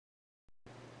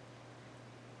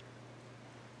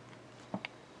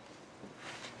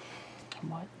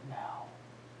What now?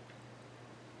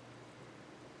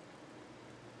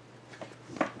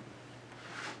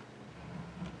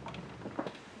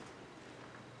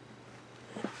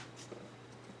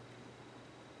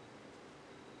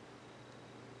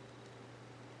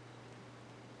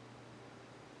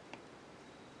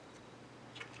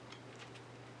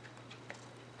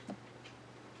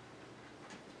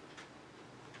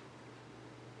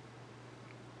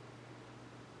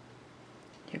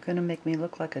 You're gonna make me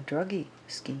look like a druggie,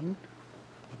 Skeen.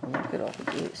 Look at all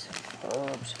these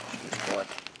herbs. What?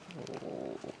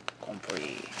 Oh,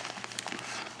 comfrey.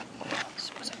 What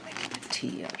else was I making a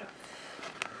tea out of?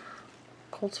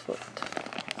 Colt's foot.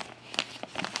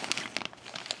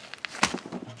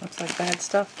 Looks like bad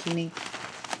stuff, Keeny.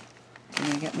 You're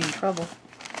gonna get me in trouble.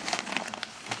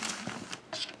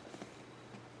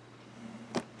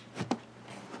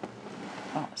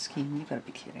 Oh, Skeen, you gotta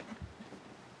be kidding.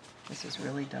 This is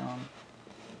really dumb.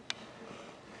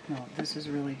 No, this is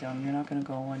really dumb. You're not going to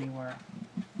go anywhere.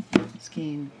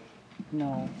 Skeen,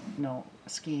 no, no.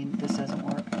 Skeen, this doesn't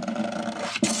work.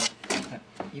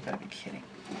 You gotta be kidding.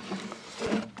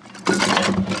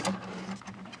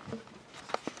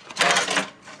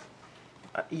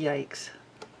 Yikes.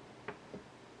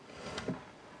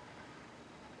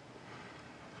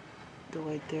 Do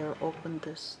I dare open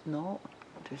this? No,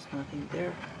 there's nothing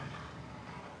there.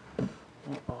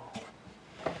 Uh-oh.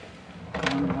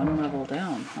 Gone one level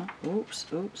down, huh? Oops,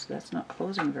 oops, that's not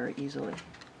closing very easily.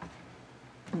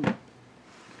 I don't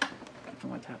know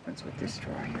what happens with this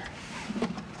drawer here.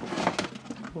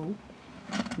 Oh,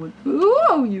 what?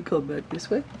 Oh, you come back this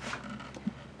way.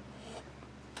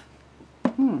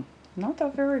 Not a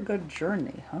very good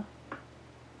journey, huh?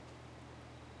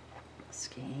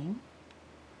 Skeen?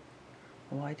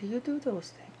 Why do you do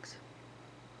those things?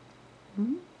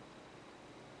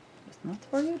 It's not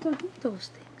for you to do those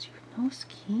things, you know,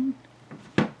 Skeen.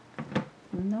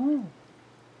 No.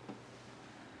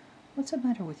 What's the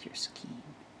matter with your Skeen?